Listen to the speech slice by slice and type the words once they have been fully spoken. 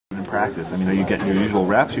practice? I mean, are you getting your usual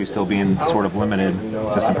reps, or are you still being sort of limited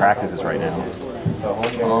just in practices right now?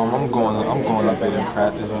 I'm going up there in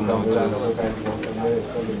practice, you know, just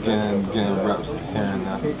getting reps here and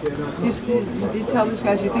there. Did you tell these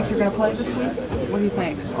guys you think you're going to play this week? What do you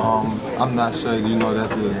think? I'm not sure. You know,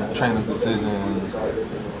 that's a trainer's decision,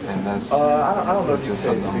 and that's just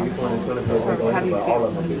something I'm not So how do you feel?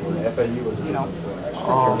 You know. You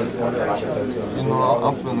know,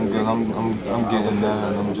 I'm feeling good. I'm getting there,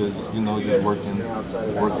 and I'm just, you know, just working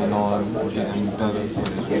on getting better for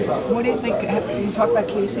this week. What do you think? Do you talk about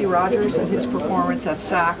Casey Rogers and his performance at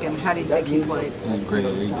SAC, and how do you think he played? He's great.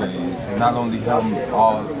 He's great. Not only him,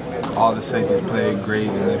 all the safeties played great,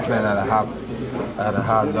 and they're playing at a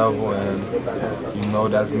high level, and you know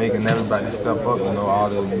that's making everybody step up. You know, all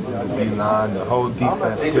the D-line, the whole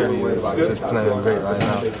defense period is just playing great right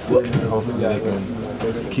now. Hopefully they can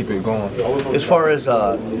keep it going. As far as,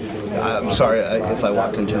 I'm sorry if I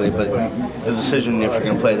walked in too late, but the decision if you're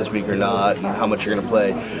going to play this week or not and how much you're going to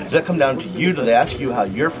play, does that come down to you? Do they ask you how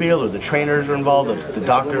you feel, or the trainers are involved, or the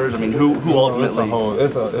doctors? I mean, who ultimately?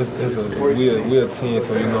 We're a team,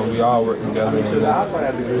 so you know we all work together,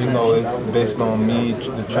 and you know it's based on me,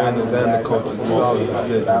 the trainers, and the coaches. It's all a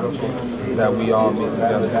decision that we all make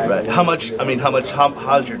together. Right.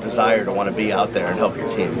 How's your desire to want to be out there and help your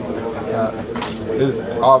team? It's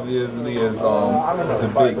obviously it's a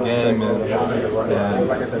big game, and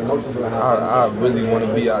I really want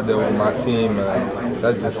to be out there with my team, and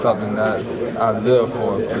that's just something that I live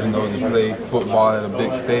for. You know, to play football at a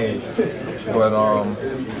big stage. But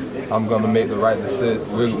I'm gonna make the right decision.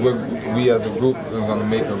 We as a group are gonna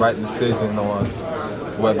make the right decision on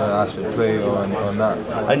whether I should play or not.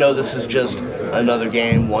 I know this is just another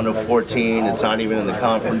game, 1 of 14. It's not even in the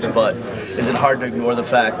conference, but is it hard to ignore the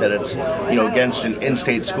fact that it's, you know, against an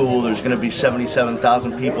in-state school? There's going to be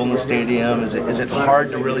 77,000 people in the stadium. Is it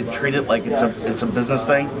hard to really treat it like it's a business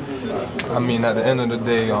thing? I mean, at the end of the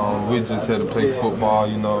day, we're just here to play football.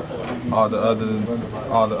 You know, all the other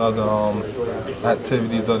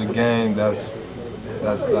activities of the game, that's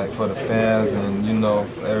like for the fans and, you know,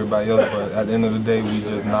 everybody else. But at the end of the day, we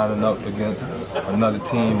just lining up against another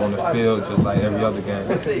team on the field, just like every other game.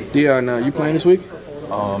 Deon, you playing this week?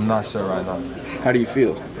 I'm not sure right now. How do you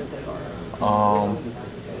feel? I'm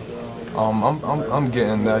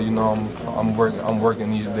getting there. You know, I'm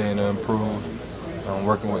working each day to improve. I'm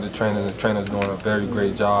working with the trainer. The trainer's doing a very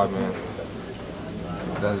great job, and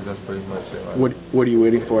that's pretty much it. Right? What are you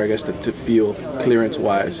waiting for, I guess, to feel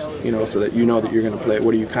clearance-wise, you know, so that you know that you're going to play?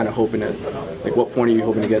 What are you kind of hoping at, like, what point are you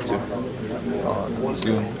hoping to get to?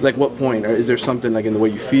 Like, what point? Or is there something, like, in the way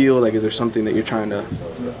you feel? Like, is there something that you're trying to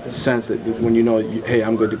sense that when you know, hey,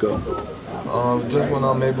 I'm good to go? Just when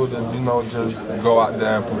I'm able to, you know, just go out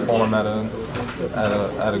there and perform at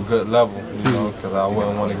a good level, you know, because I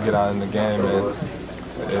wouldn't want to get out in the game and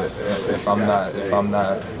if I'm not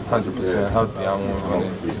 100% healthy, I won't want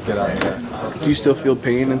to get out there. Do you still feel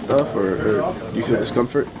pain and stuff, or do you feel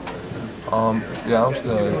discomfort? Yeah, I'm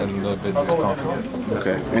still in a little bit discomfort.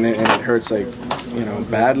 Okay, and it hurts, like, you know,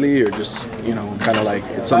 badly, or just, you know, kind of like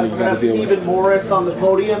it's something you got to deal with? Stephen Morris on the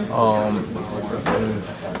podium. I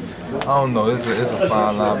don't know. It's a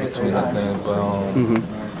fine line between the things, but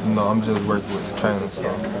you know, I'm just working with the trainer, so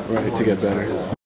right, to get better.